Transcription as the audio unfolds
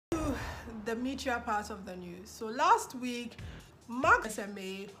the meatier part of the news. So last week, Mark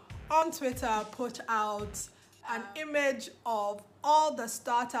SMA on Twitter put out an image of all the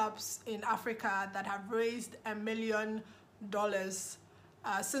startups in Africa that have raised $1 million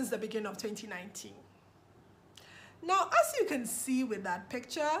since the beginning of 2019. Now, as you can see with that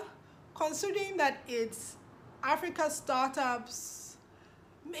picture, considering that it's Africa startups,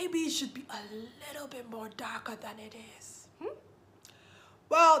 maybe it should be a little bit more darker than it is.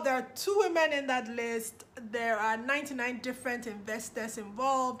 Well, there are 2 women in that list. There are 99 different investors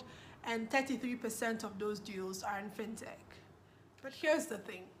involved, and 33% of those deals are in fintech. But here's the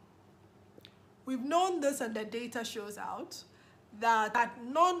thing. We've known this, and the data shows out that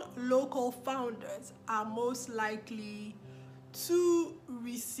non-local founders are most likely to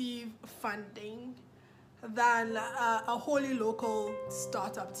receive funding than a wholly local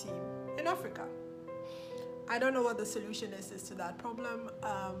startup team in Africa. I don't know what the solution is to that problem.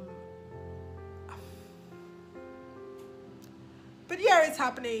 But yeah, it's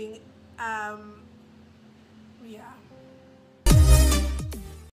happening. Yeah.